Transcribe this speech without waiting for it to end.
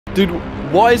Dude,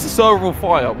 why is the server on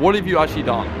fire? What have you actually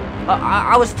done?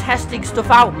 I was testing stuff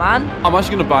out, man. I'm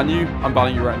actually gonna ban you. I'm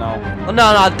banning you right now. Oh,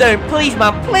 no, don't. Please,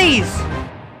 man, please.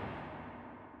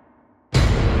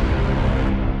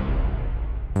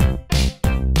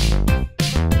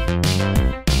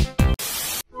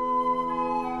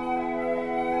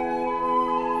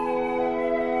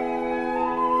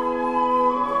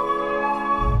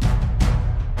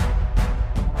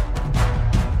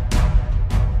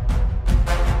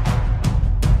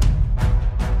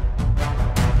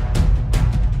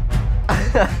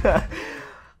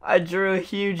 I drew a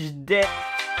huge dick.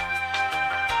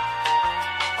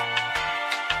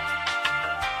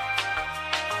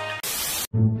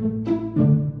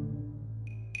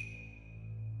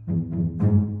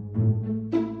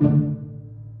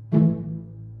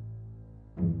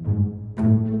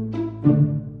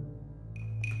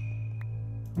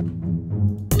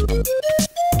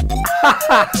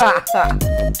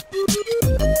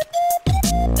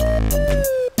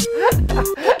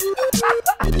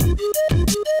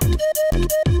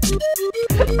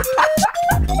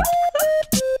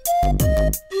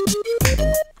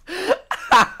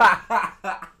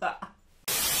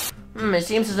 It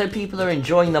seems as though people are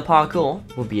enjoying the parkour.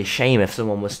 Would be a shame if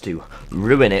someone was to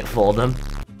ruin it for them.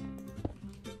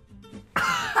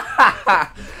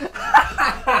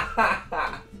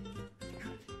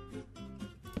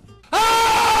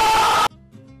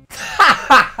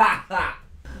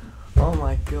 Oh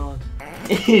my god.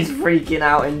 He's freaking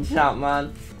out in chat,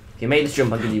 man. If you made this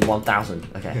jump, I'll give you 1,000.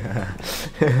 Okay.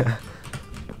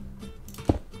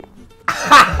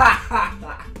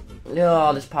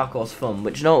 Oh, this parkour's fun.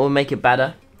 But you know what would make it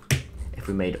better? If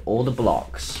we made all the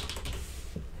blocks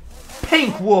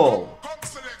pink wool.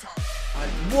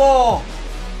 Whoa!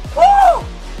 Oh!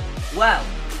 Well,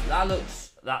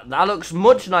 that looks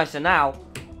much nicer now.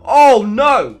 Oh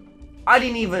no! I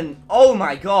didn't even. Oh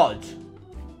my god.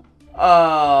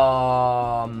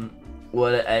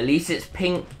 Well, at least it's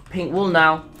pink wool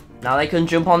now. Now they can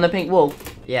jump on the pink wool.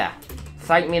 Yeah.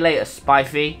 Thank me later,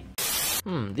 Spifey.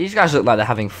 These guys look like they're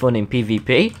having fun in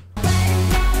PvP.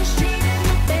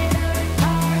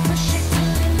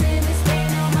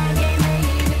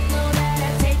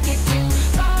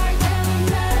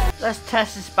 Let's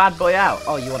test this bad boy out.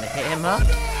 Oh, you want to hit him, huh?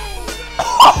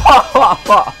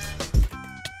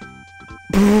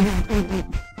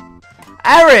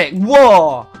 Eric,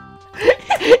 whoa!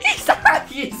 He's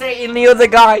accusating the other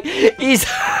guy. He's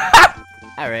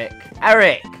Eric,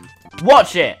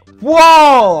 watch it.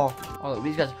 Whoa! Oh, look,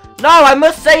 these guys. No, I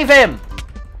must save him.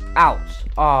 Ouch!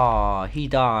 Oh, he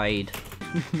died.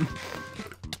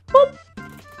 Boop.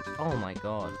 Oh my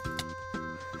god.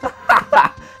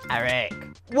 Eric.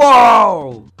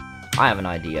 Whoa! I have an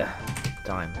idea.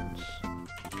 Diamonds.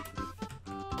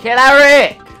 Kill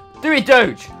Eric! Do it,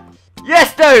 Doge!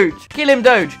 Yes, Doge! Kill him,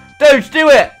 Doge! Doge, do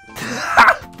it!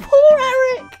 Poor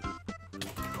Eric!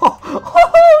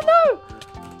 Oh no!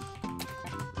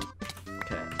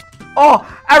 Okay. Oh,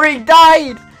 Eric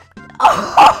died!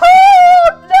 Oh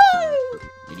no!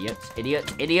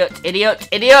 Idiot!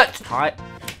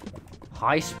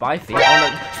 Hi, Spifey. Oh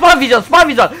no.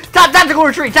 Spifey's on! Tactical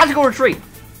retreat!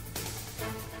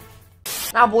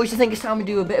 Now, boys, I think it's time we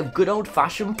do a bit of good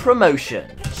old-fashioned promotion.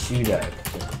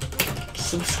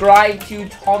 Subscribe to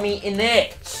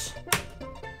TommyInnit.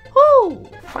 Woo!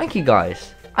 Thank you,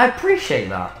 guys. I appreciate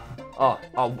that. Oh,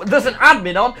 there's an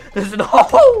admin on.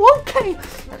 Oh, okay.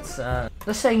 Let's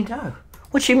say no.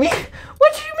 What do you mean?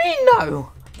 What do you mean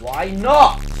no? Why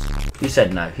not? Who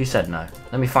said no?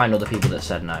 Let me find all the people that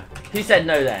said no. Who said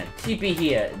no then? TP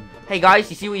here. Hey guys,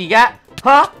 you see what you get?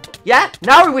 Huh? Yeah?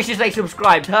 Now it wishes they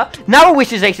subscribed, huh? Now it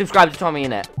wishes they subscribed to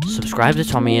TommyInnit. Subscribe to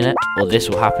TommyInnit, or this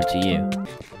will happen to you.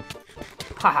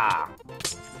 Haha.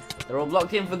 They're all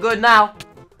blocked in for good now.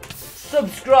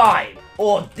 Subscribe,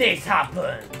 or this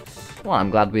happens. Well, I'm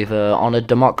glad we've honoured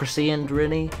democracy and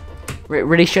really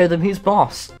show them who's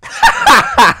boss.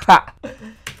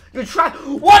 Good try.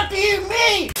 What do you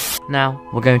mean? Now,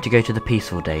 we're going to go to the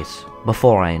peaceful days,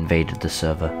 before I invaded the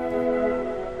server.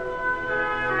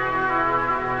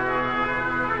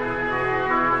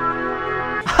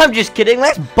 I'm just kidding,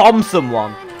 let's bomb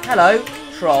someone. Hello,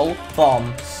 troll,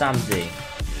 bomb, Samsy.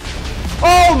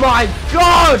 Oh my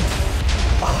god!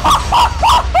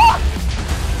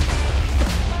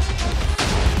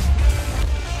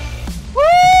 Woo!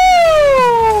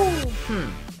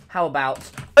 How about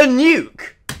a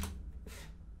nuke?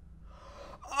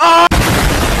 Oh!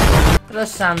 Hello,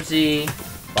 Samsy.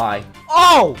 Bye.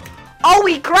 Oh! Oh,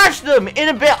 he crashed them! In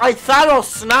a bit, I Thanos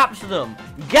snapped them.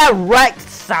 Get wrecked,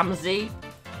 Samsy.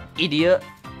 Idiot.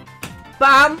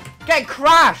 Bam! Get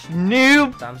crashed,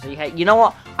 noob! Samsy, hey, you know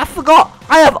what? I forgot.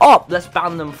 I have op. Let's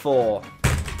ban them for.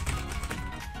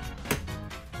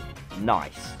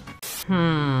 Nice.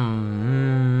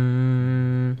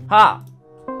 Ha.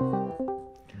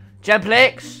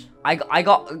 Jetplex. I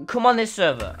got. Come on this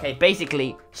server. Okay,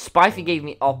 basically, Spiffy gave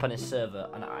me op on his server,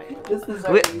 and This is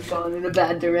already gone in a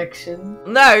bad direction.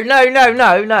 No.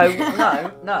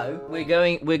 We're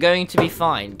going to be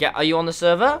fine. Are you on the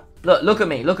server? Look at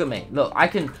me. Look, I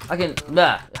can.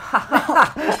 Yeah.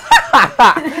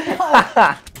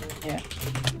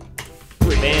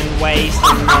 We've been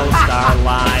wasting most our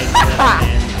lives living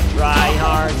in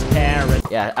Reinhardt's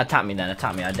paradise. Yeah, attack me then.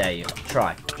 Attack me. I dare you.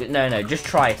 Try. No. Just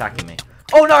try attacking me.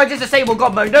 Oh no! I just disabled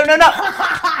God mode. No.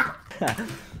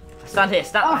 Stand here.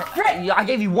 Stand. I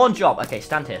gave you one job. Okay,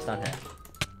 stand here.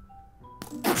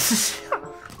 This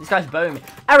guy's bowing me.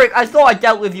 Eric, I thought I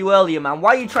dealt with you earlier, man.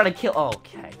 Why are you trying to kill? Oh,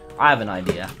 okay. I have an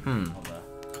idea.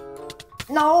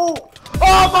 No!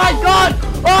 Oh my God!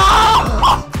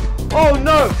 Oh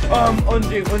no!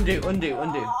 Undo.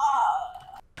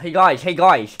 Hey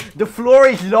guys. The floor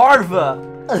is larva.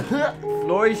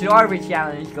 Floor is larva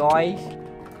challenge, guys.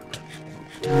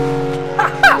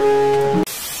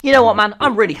 You know what, man?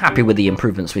 I'm really happy with the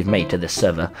improvements we've made to this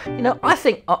server. You know, I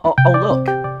think. Oh look.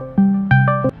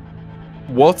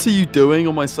 What are you doing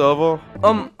on my server?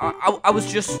 I was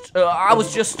just.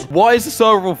 Why is the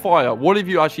server on fire? What have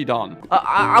you actually done?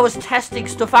 I was testing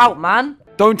stuff out, man.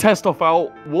 Don't test stuff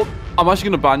out. What? I'm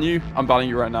actually gonna ban you. I'm banning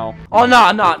you right now. Oh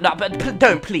no, but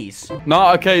don't, please.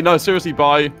 No, okay, no, seriously,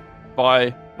 bye.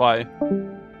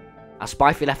 As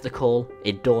Spiffy left the call,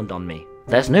 it dawned on me.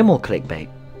 There's no more clickbait.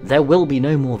 There will be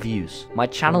no more views. My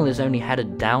channel is only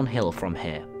headed downhill from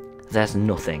here. There's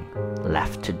nothing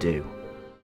left to do.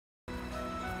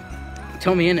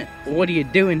 TommyInnit, what are you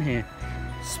doing here?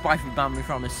 Spiffy banned me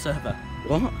from his server.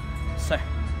 What?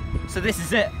 So this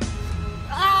is it.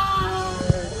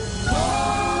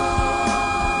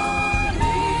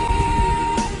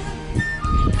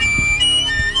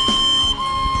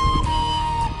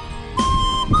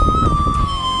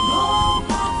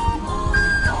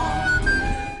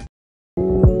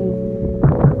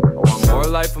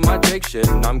 Life of my Jake shit,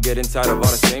 and I'm getting tired of all the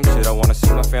same shit. I wanna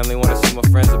see my family, wanna see my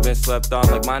friends. I've been slept on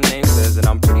like my name says, and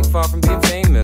I'm pretty far from being famous.